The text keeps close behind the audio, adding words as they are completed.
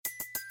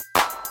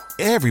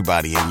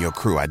Everybody in your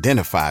crew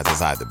identifies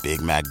as either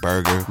Big Mac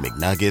Burger,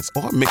 McNuggets,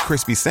 or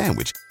McCrispy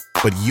Sandwich.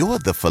 But you're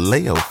the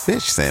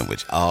Filet-O-Fish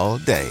Sandwich all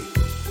day.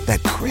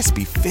 That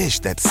crispy fish,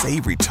 that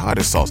savory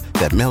tartar sauce,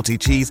 that melty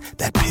cheese,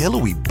 that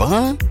pillowy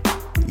bun.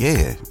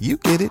 Yeah, you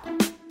get it.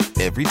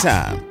 Every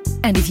time.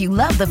 And if you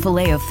love the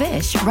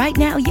Filet-O-Fish, right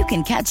now you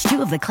can catch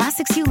two of the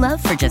classics you love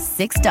for just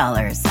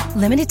 $6.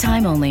 Limited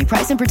time only.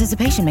 Price and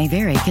participation may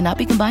vary. Cannot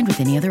be combined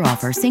with any other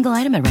offer. Single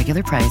item at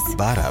regular price.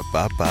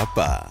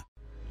 Ba-da-ba-ba-ba.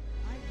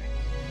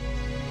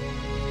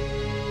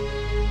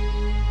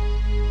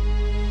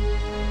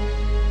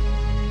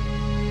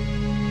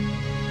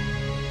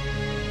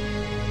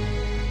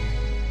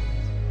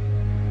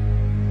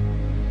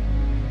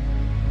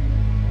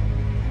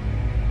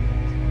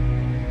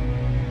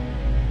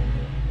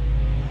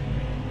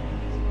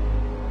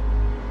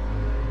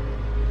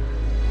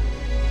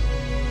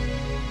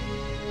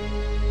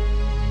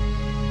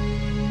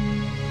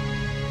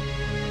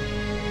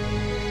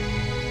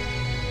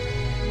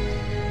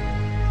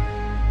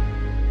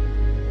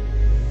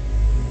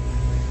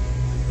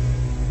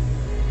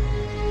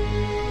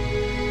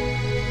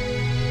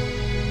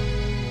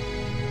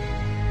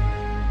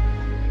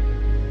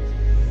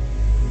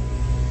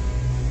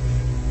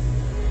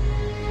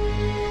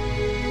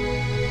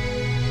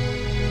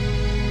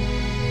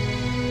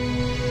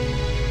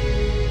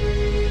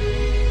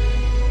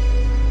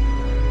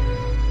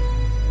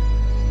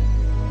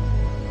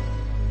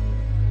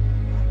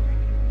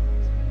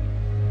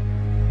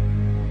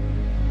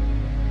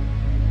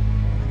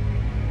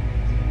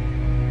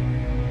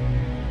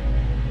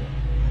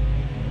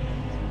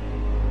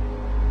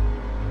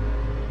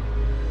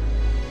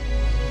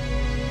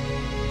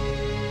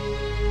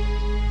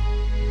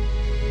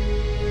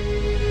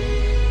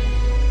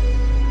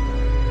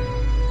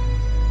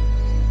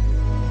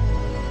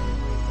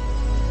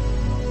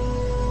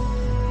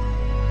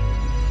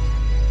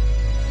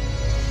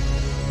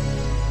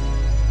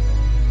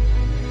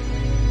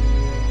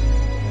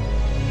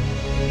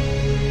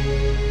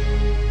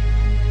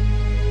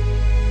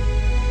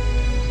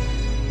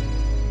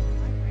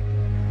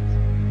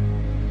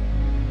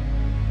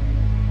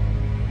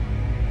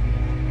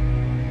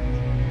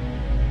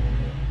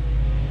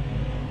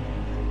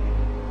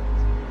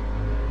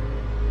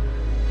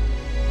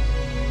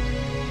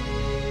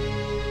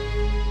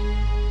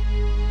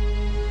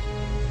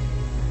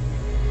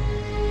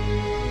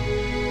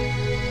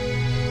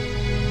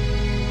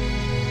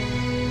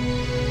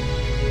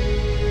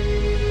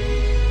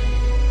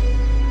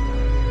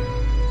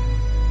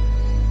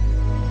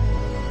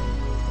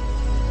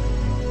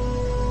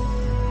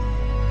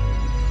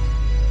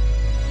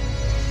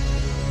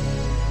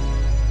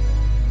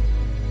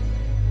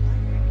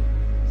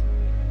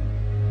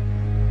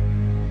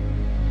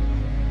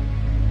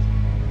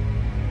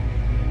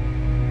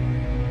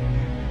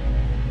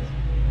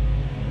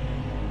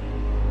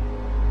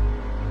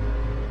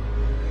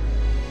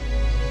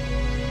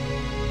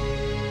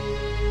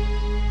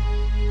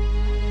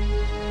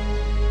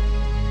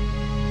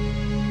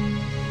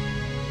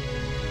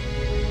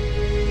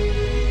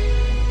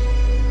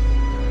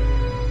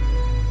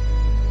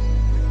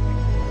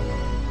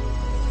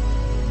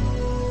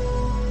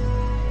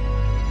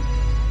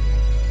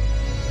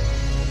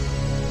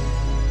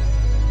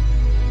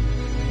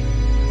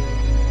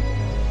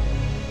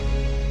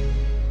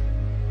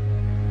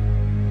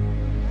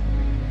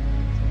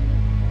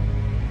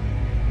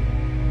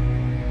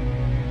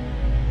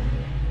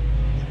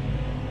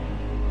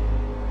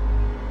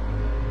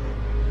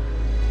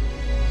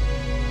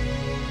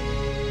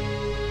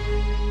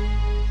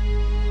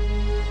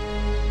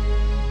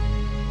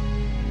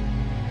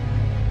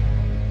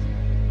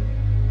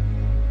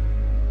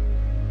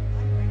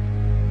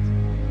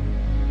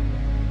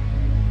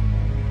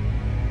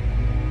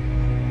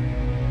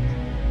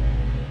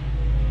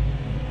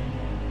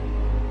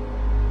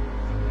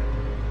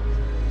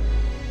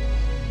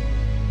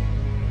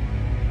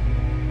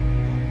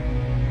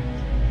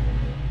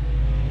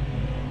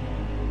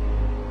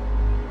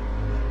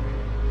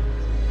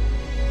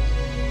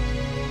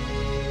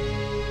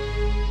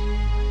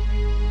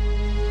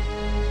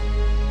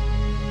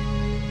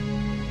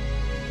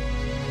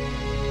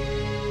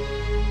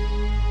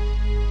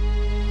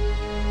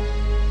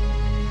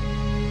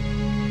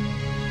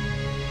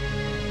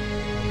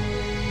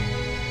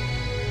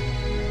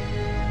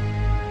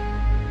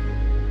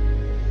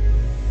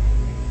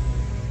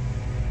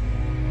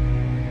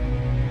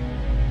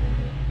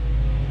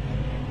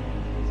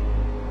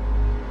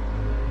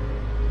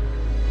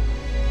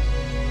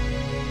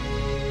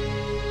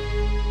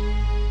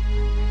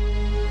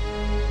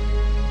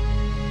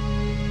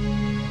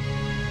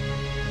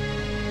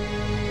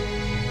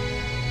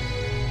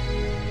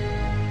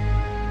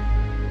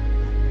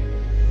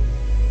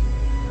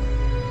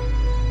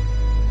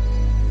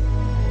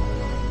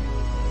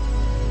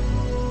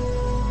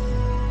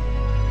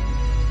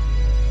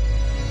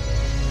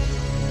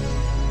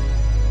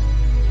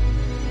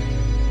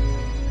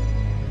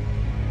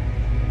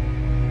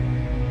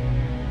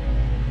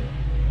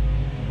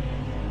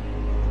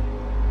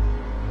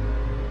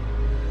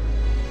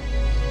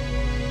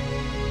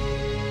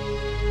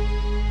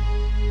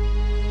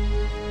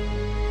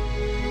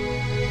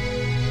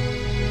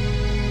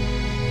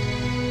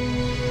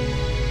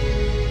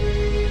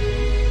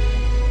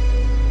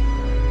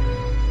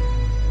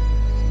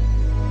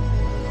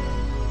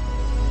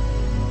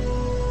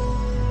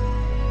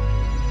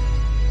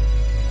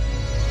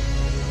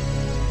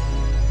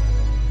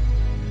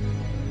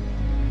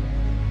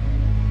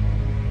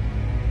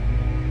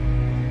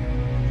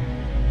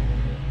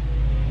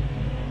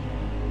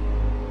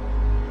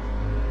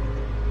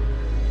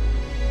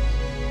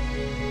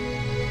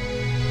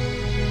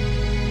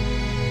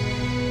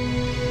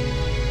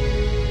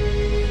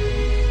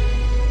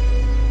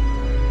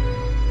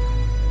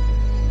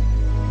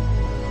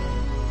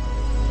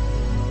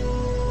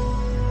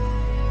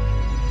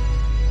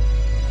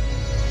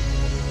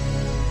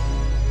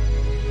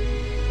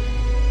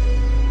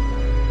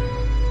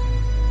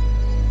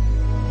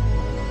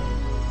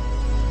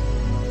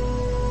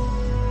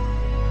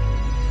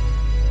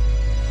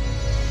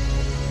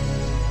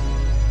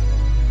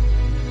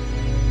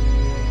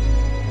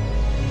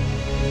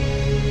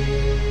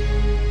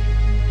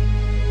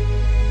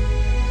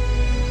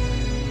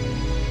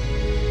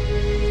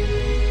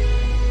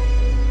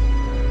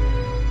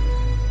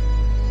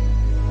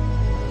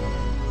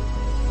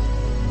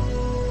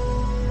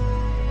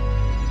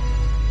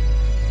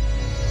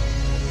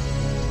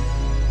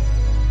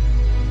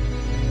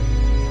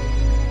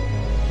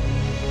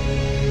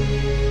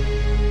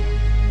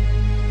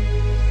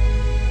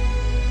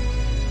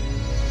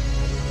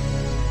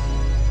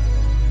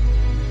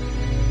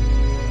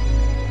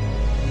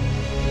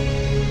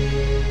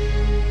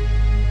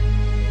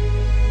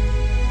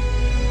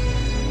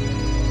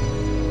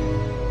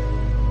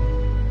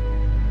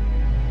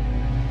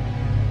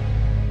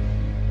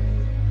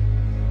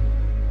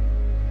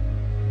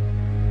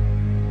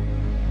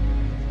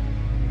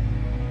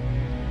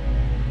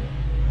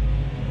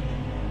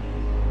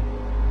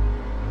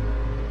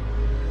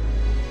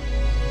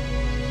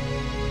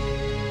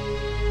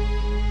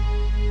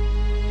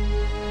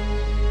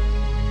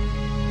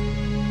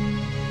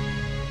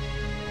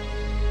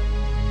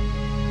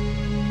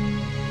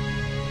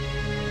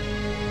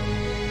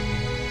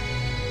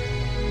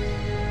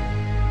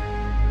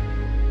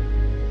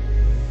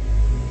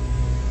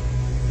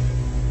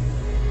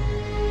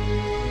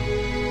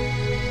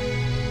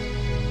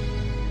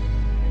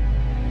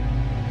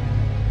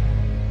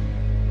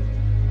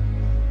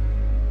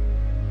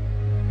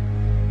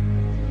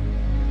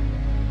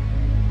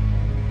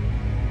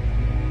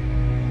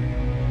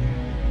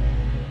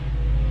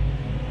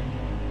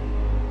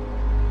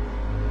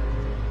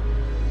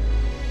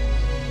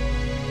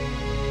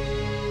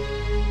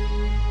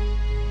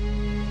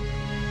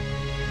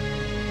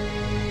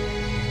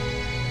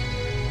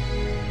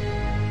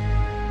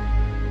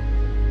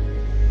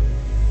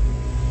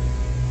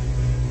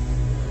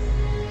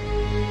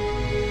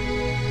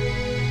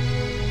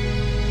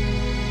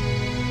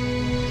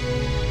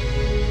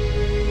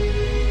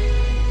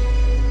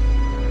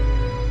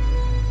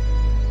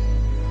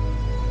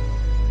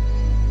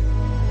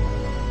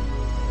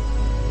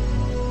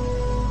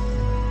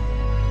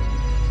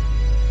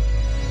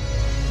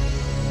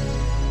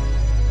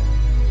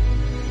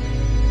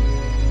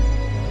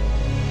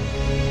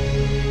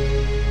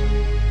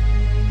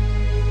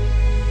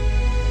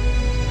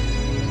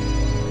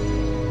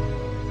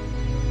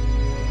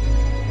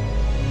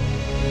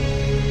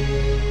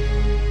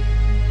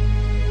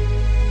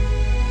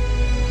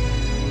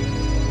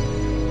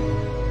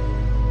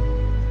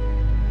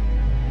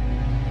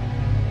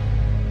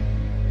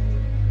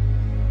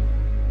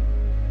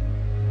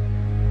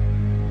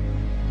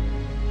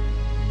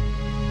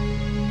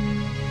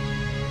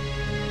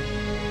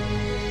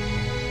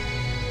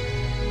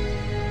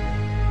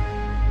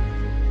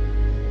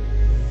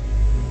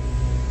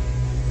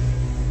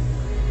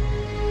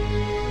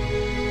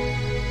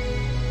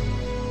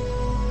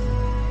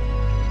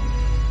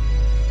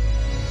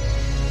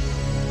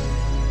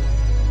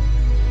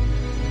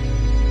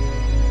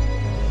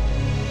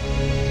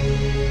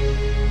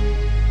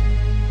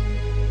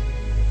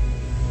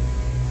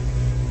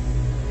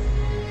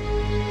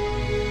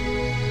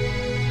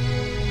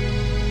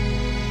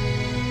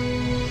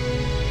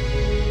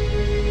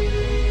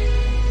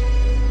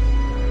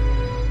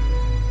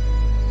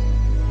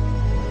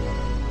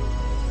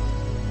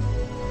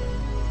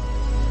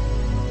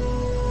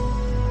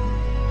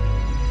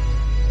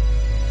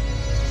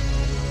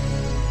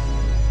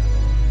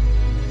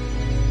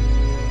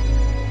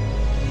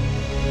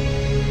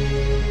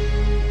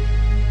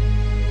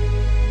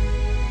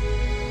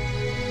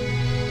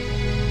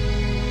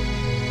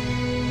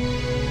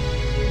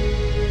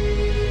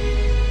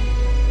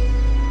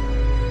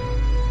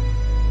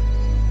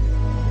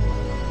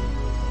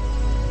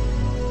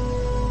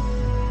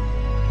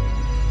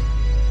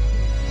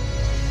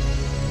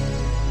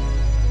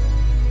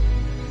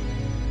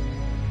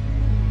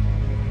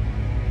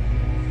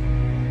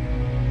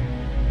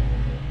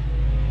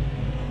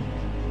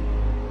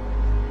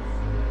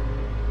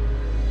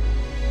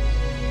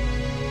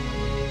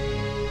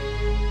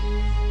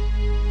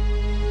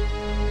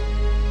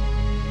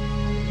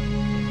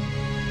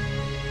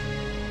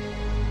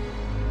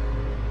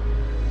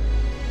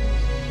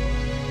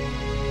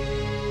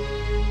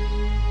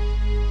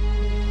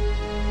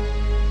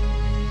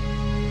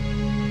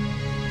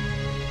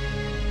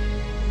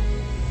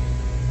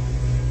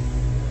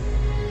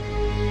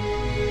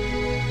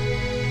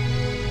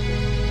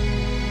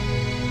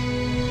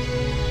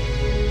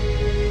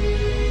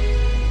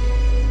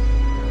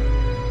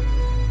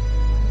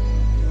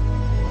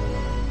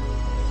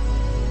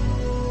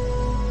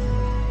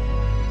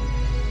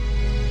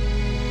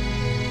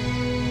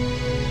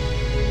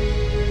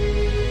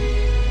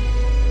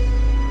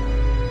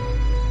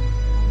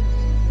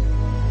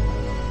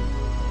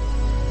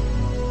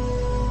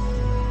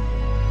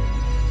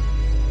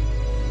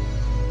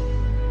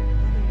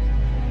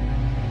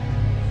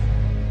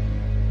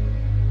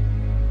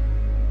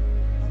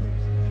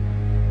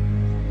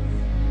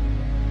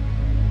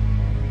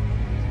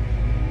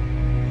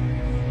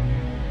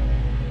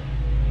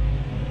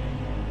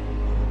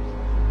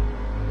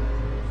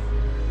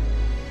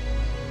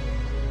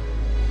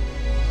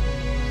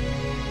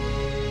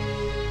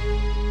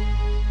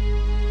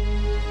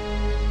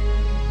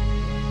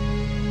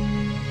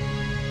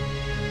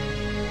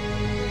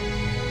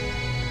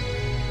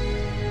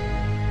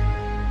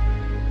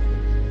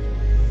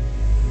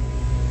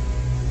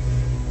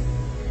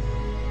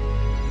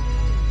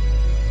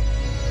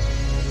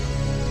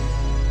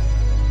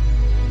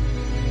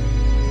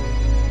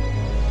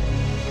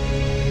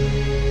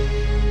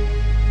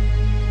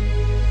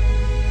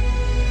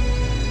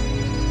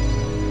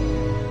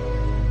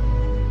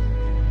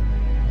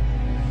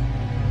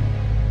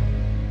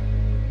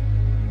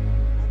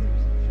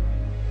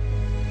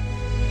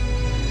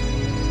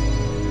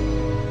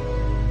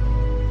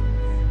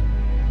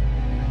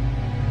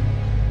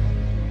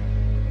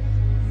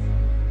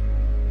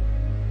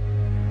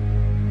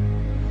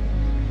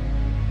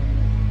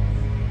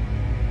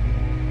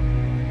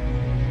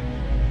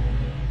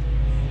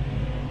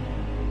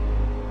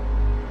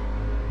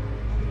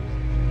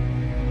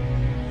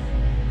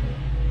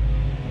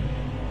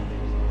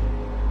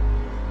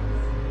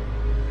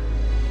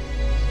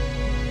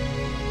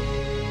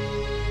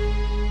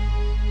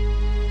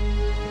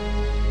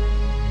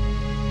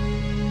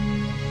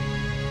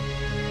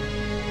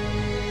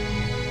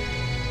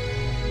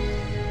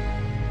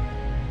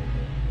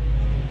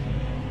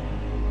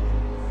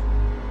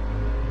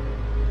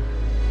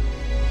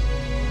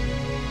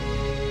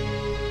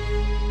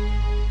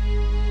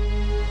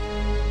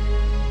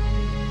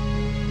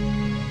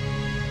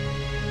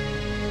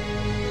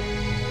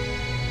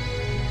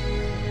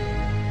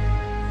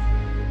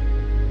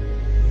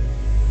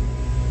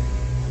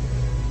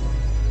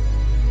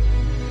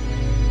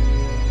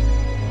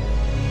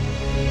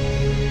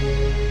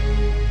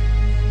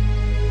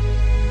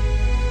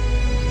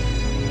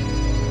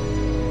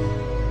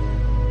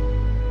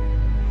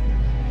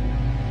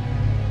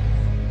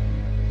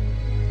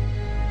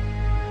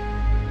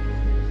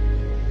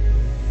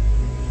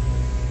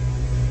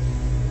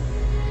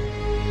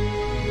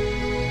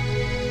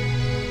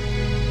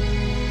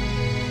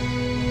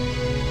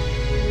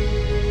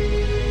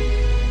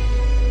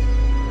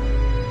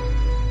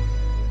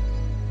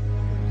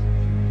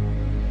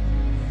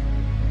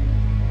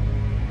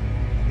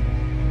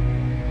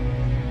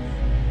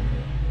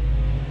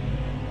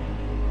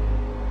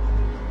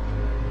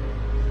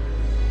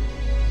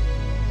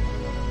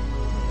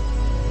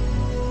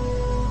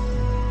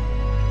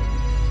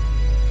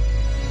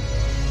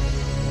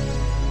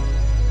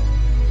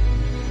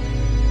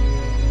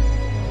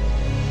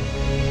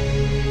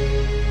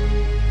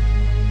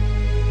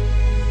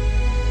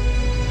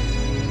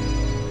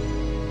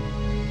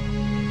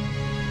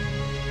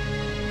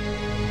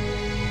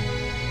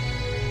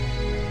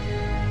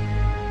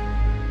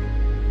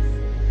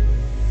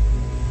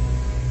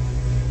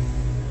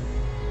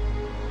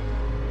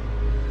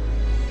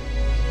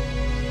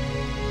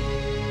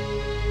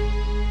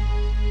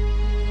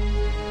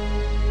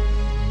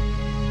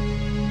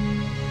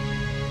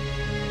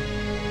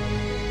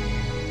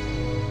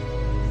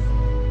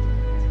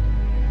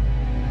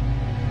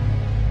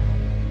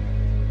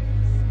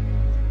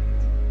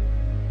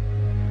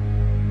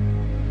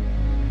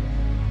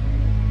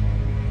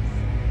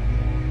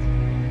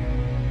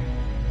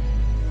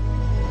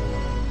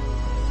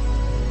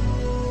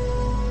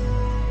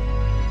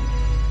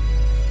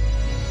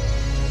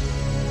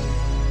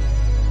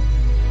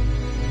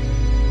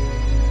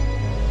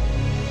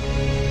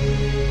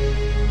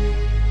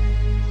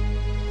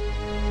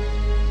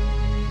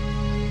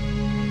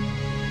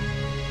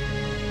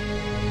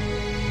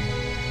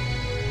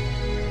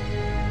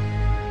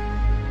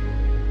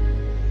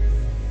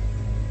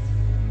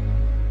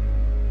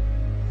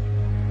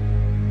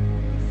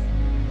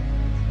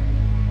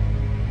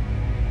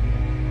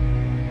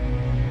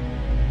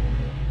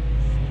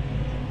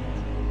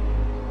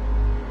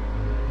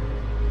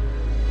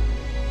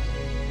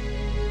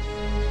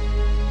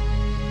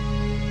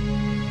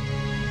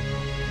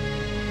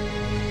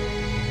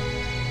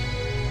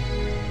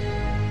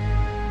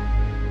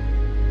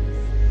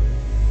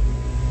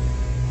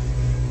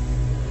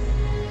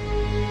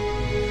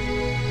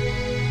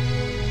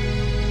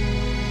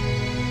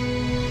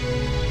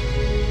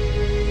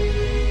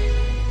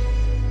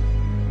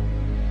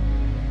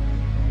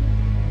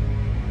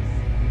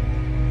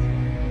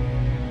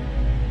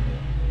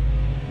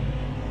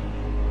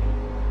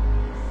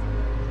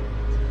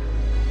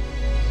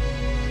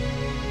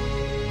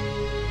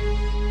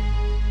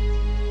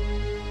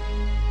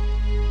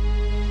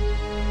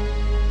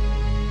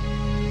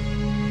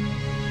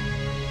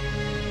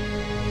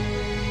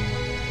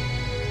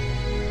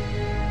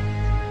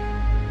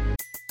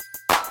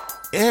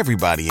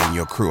 Everybody in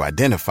your crew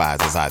identifies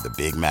as either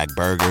Big Mac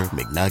Burger,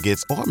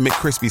 McNuggets, or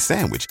McCrispy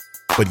Sandwich.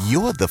 But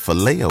you're the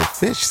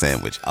Filet-O-Fish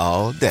Sandwich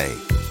all day.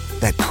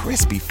 That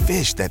crispy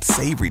fish, that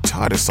savory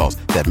tartar sauce,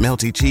 that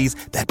melty cheese,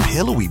 that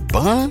pillowy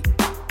bun.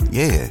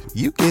 Yeah,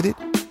 you get it.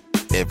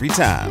 Every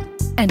time.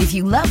 And if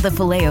you love the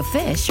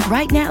Filet-O-Fish,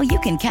 right now you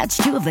can catch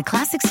two of the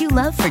classics you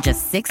love for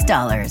just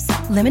 $6.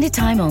 Limited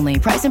time only.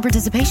 Price and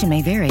participation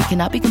may vary.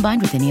 Cannot be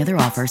combined with any other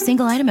offer.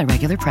 Single item at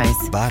regular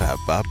price.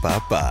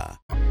 Ba-da-ba-ba-ba.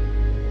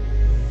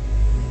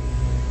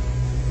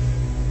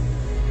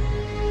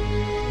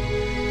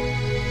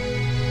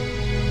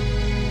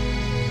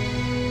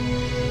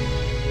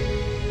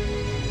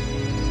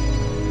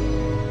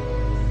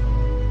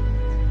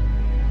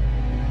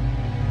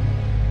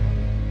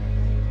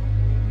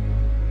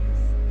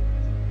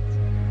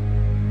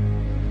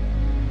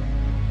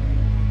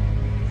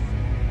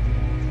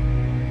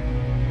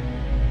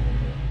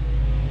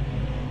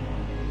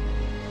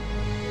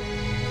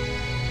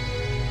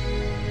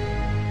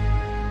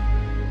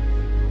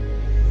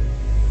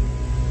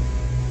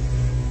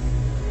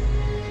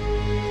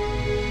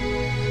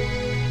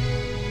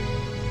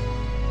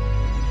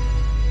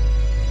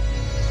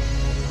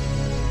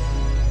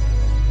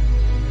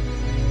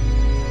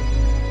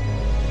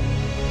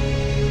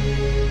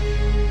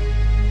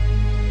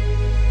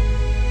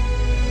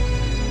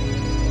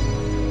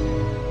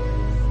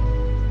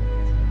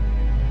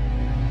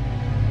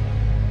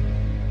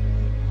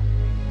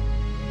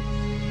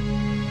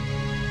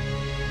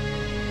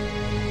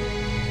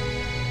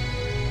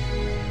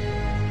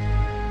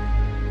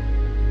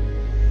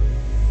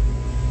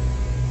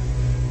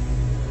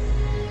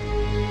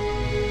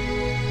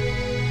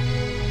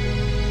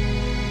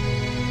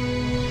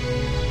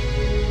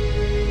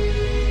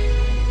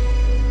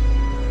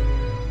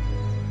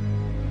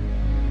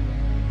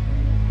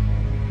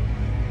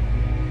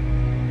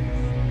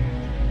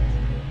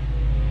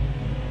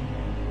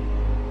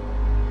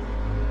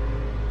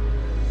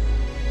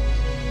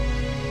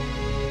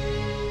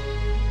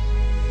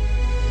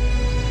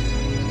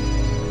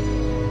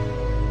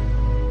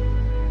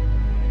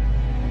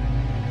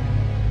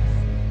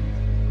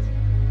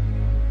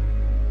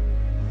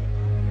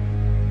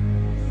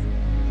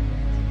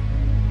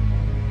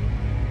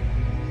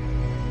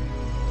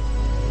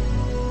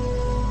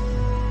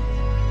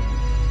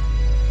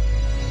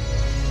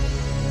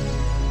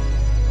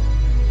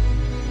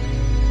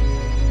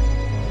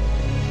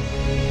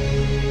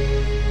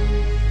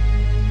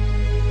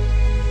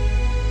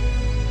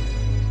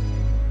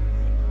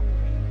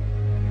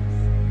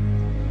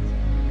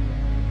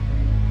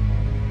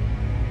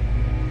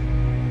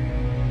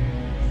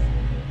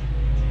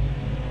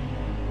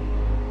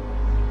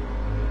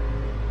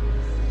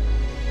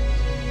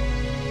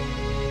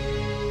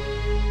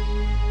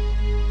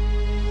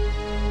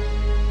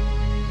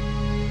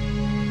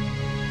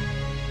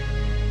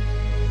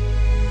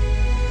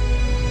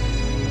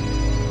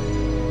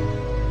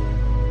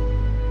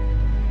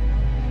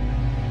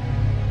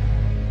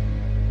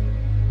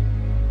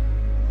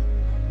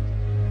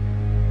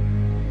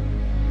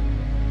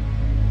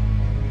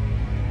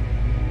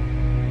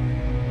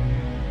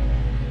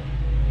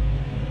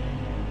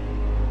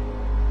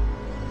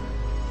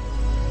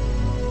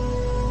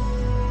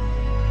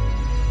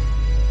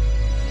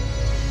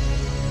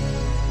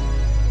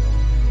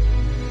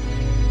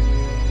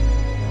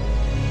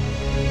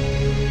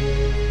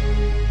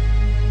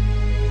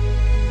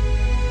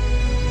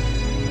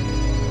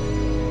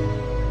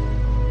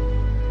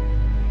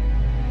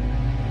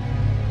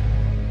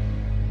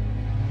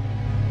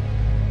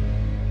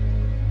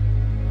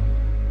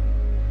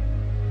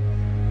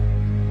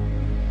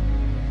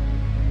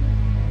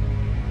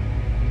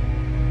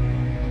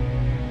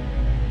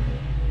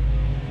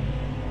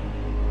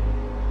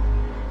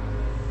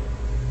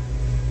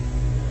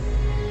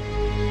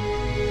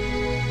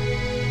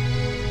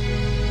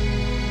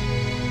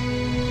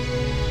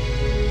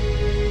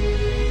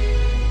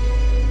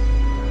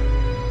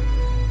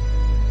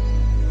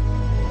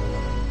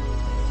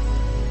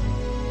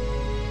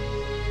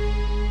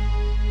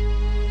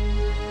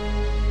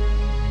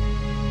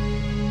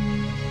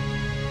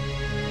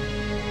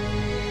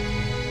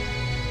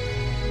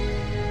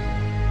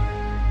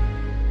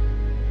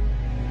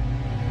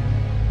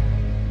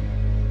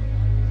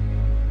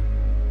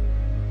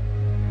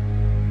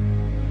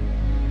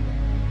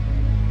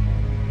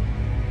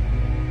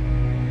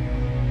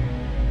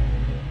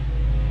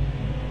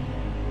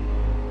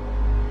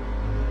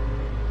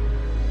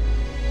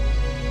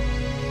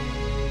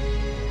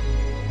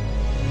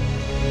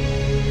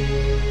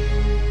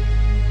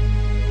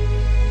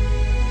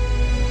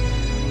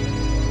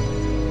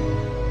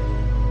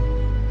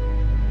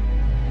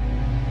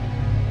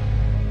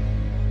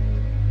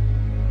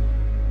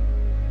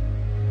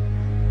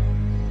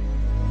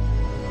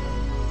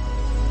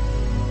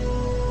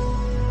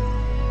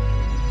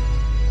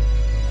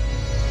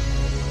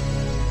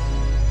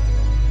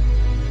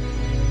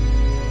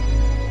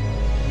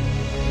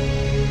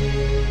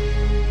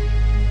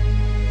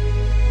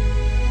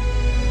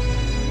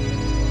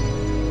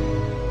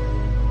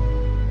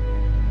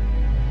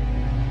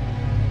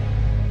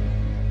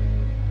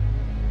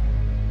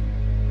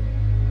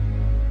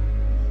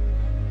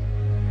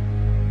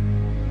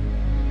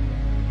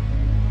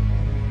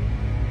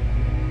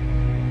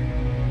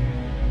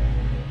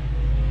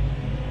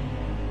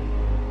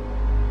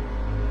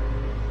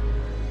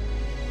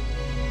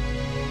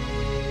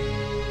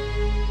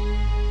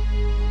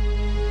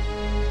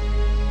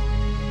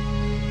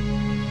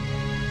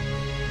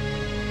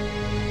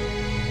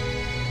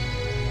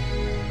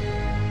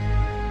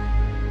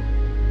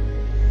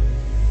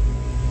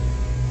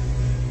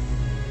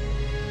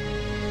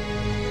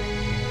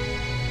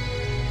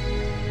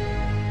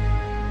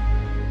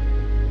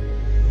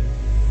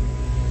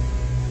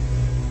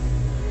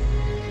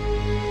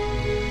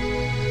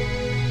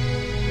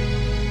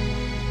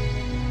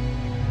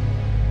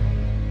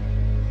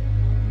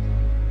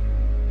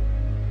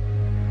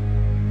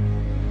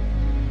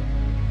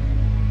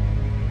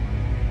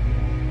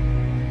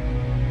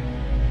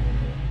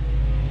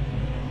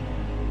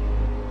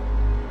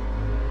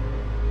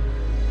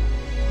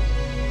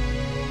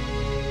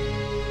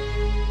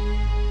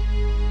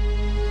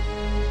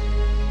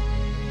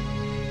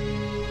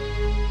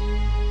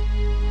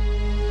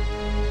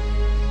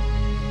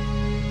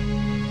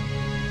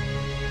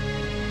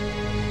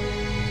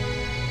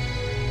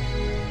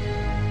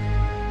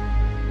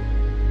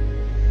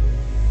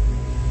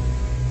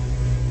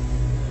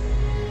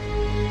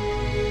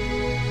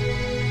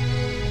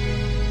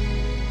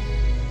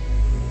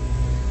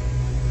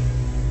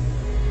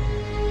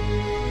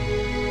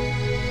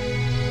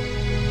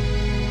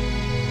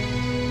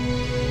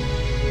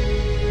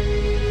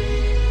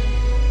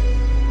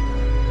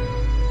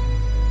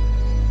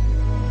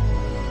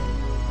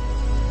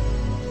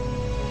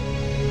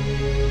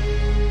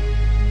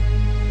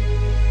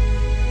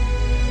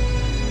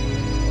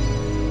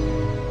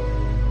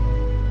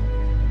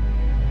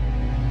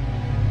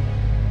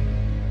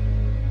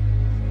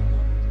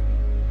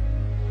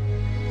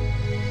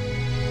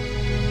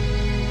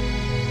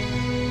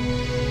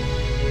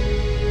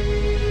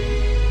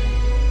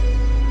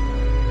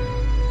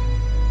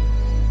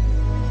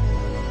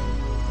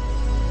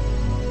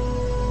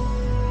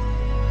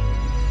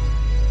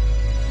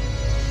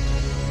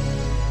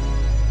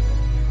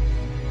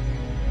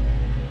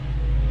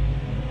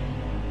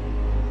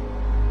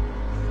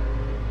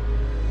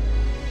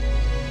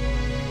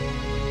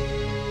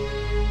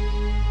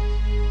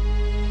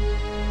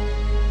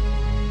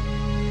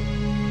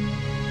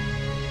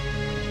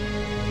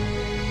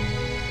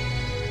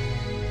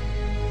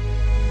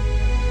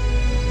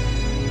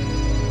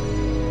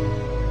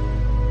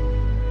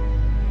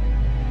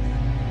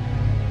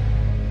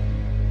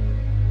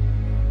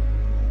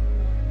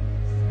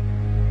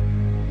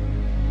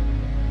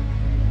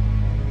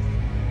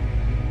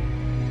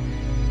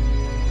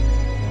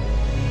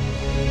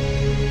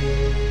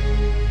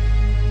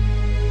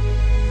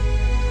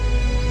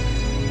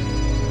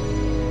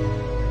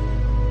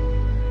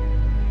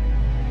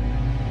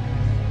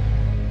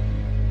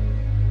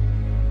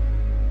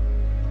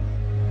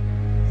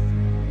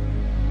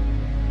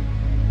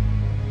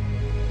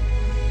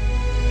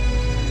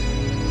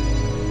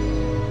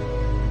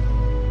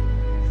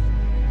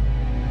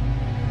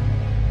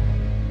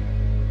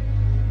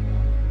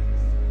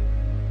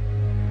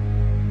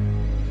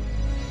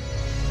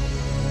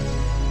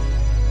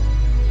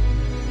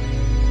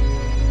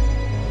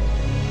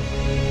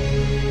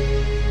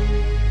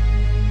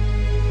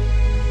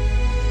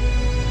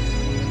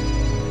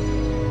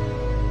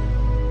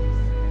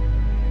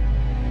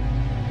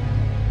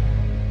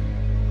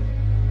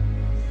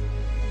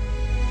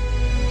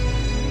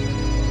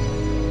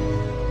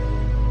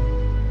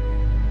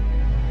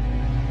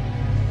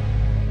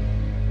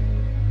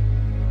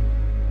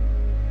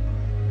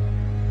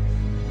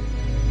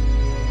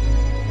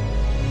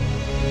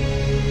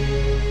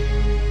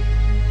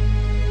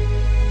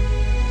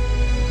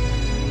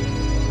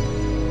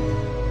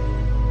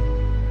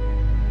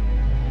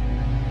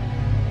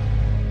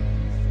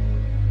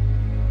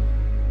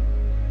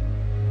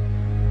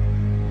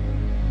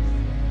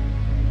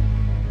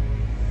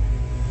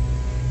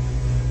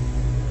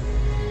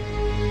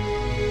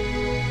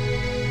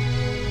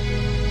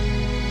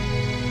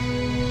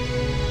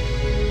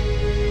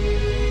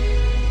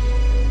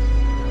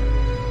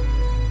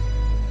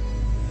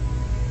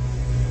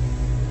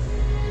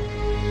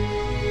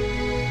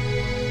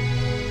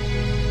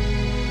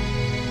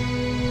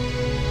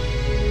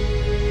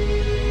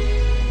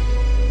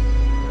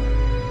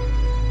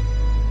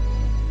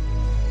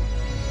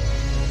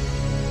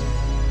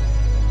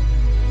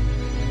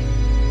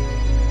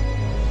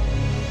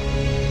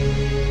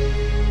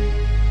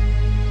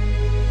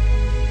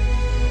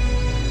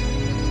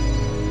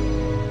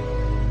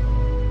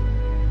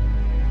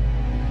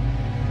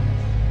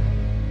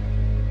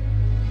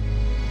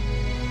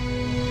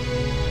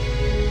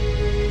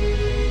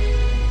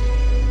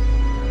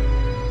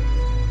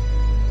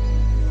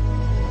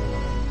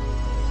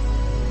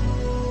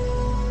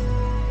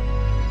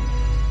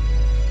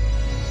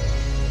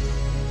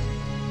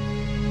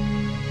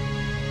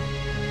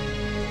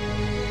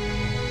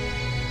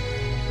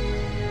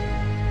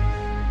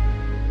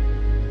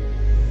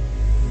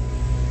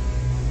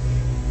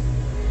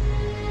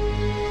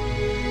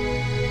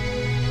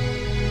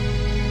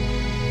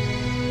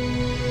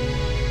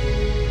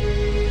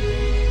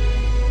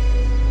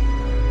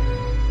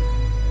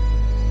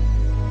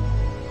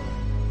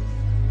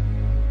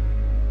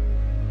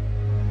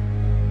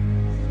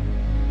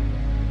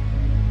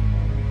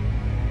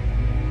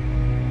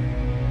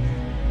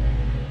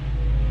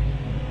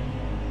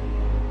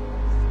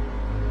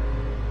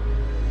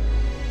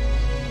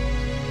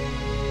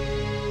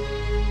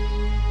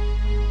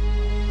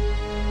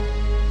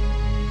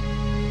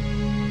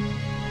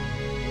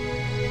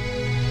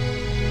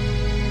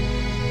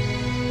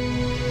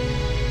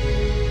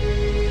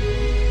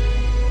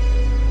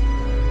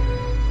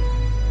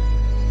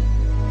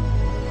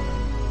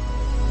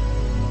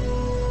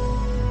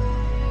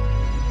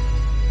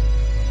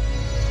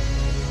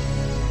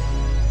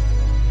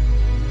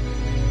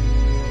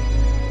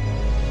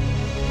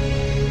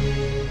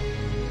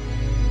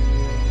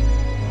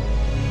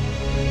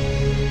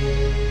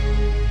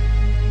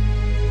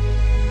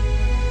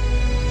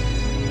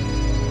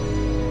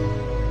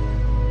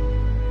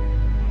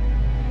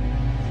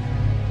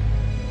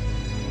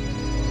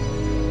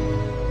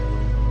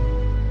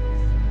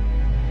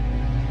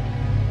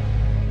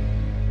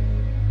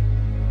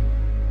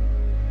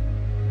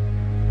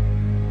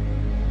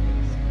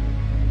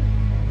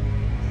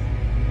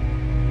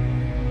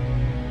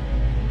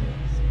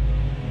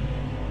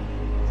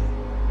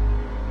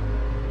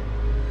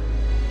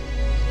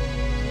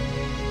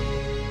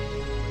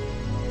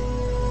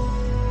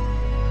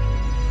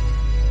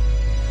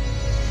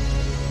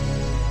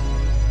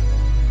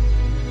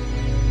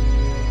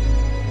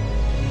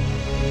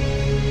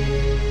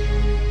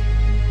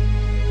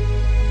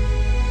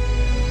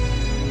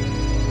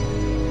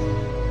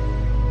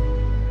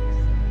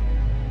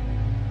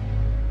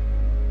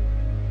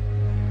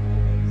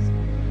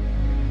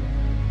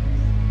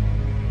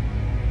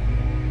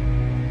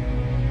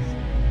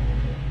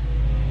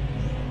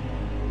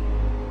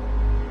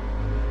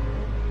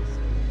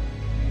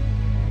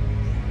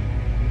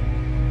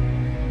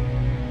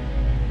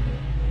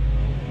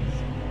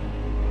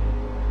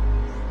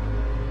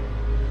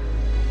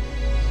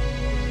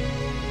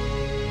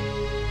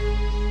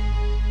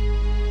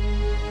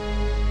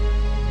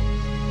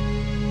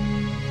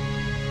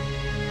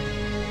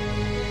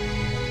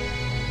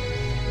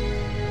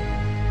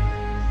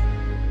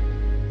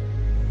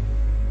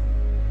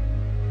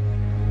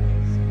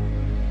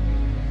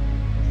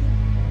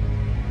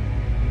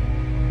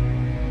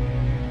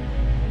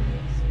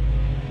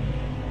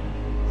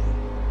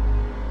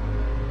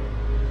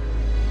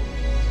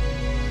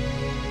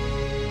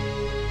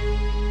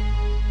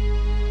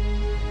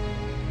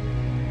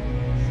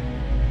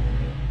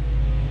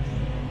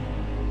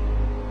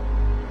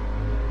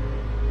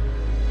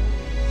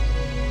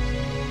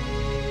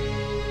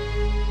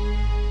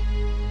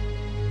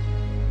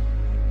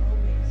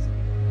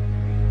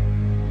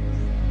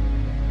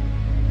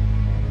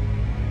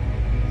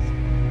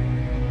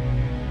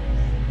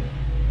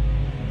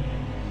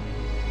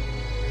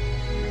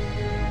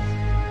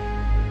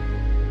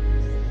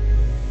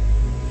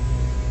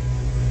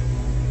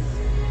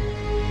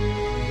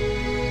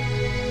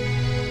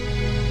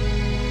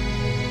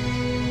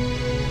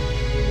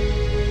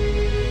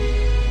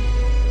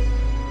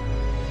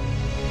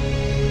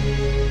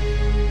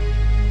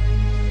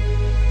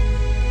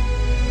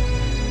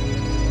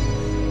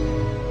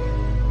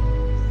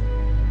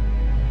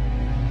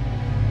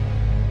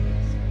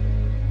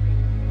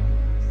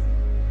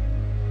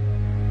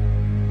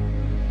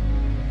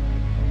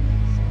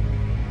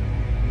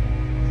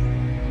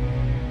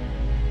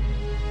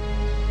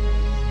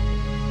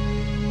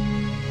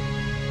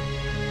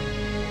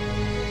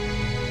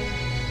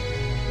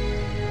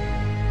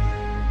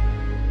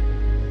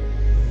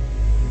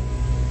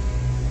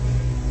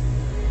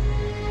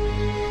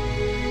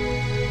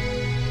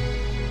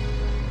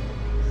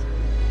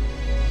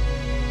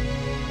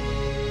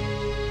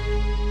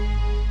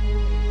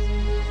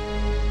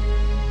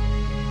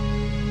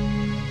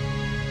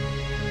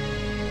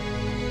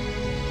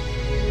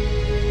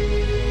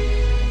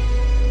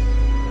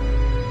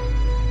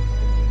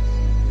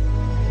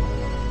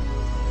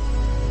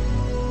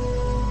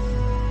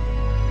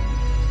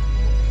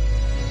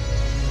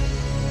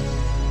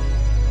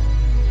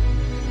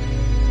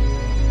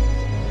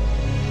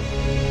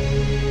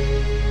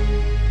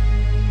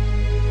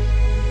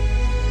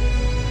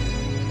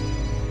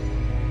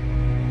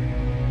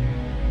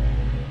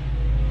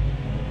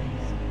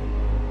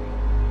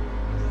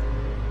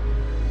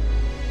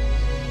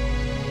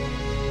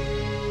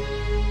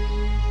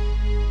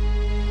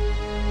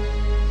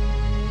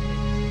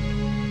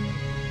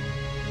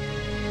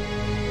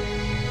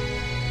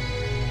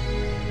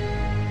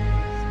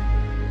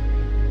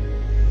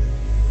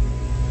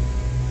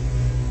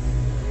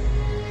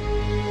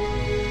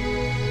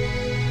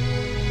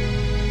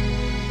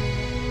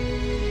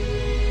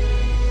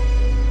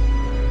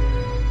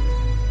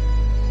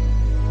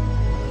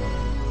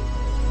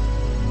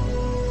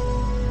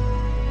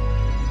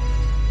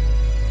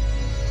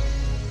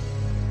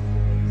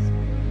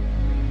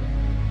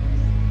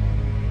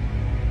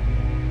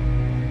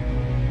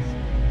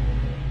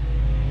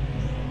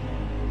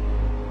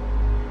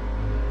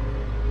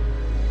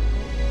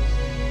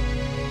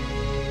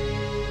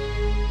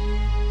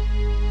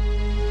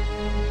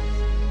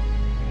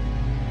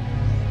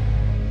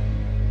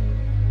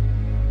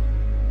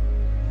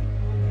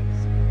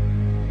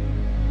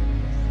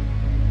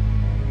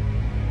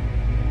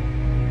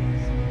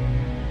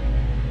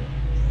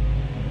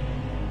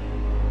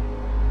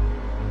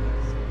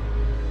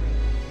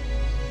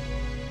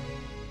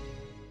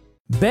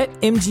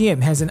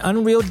 BetMGM has an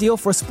unreal deal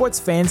for sports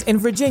fans in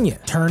Virginia.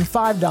 Turn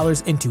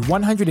 $5 into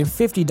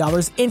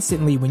 $150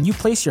 instantly when you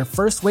place your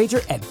first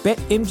wager at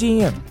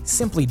BetMGM.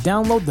 Simply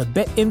download the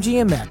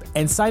BetMGM app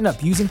and sign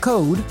up using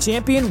code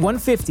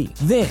Champion150.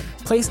 Then,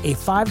 place a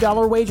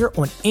 $5 wager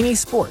on any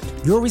sport.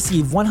 You'll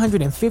receive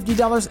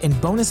 $150 in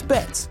bonus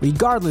bets,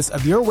 regardless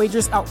of your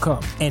wager's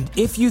outcome. And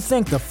if you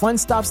think the fun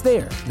stops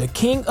there, the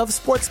King of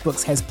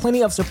Sportsbooks has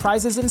plenty of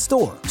surprises in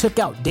store. Check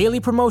out daily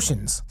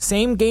promotions,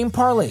 same-game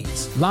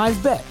parlays, live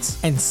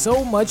bets, and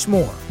so much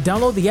more.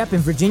 Download the app in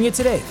Virginia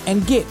today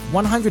and get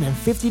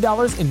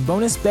 $150 in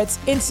bonus bets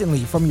instantly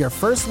from your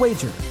first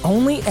wager.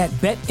 Only at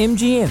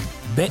BetMGM.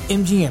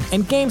 BetMGM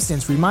and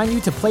GameSense remind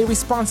you to play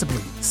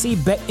responsibly. See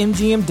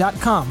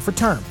BetMGM.com for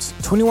terms.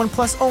 21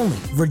 plus only.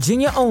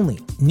 Virginia only.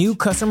 New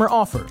customer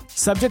offer.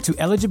 Subject to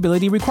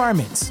eligibility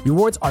requirements.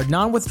 Rewards are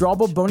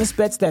non-withdrawable bonus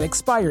bets that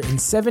expire in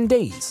 7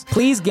 days.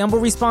 Please gamble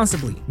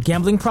responsibly.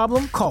 Gambling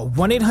problem? Call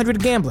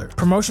 1-800-GAMBLER.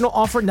 Promotional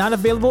offer not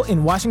available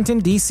in Washington,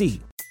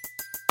 D.C.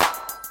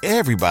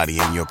 Everybody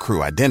in your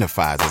crew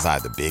identifies as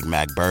either Big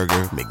Mac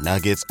Burger,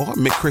 McNuggets, or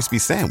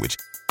McCrispy Sandwich.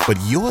 But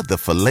you're the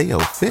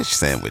Filet-O-Fish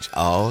Sandwich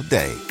all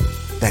day.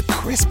 That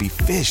crispy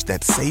fish,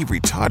 that savory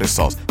tartar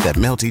sauce, that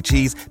melty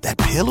cheese, that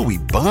pillowy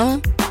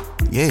bun.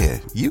 Yeah,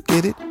 you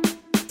get it.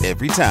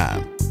 Every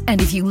time.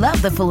 And if you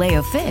love the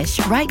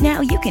Filet-O-Fish, right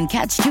now you can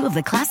catch two of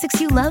the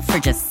classics you love for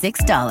just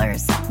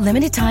 $6.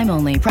 Limited time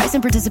only. Price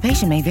and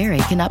participation may vary.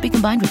 Cannot be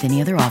combined with any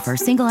other offer.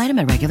 Single item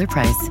at regular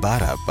price.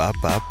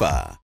 Ba-da-ba-ba-ba.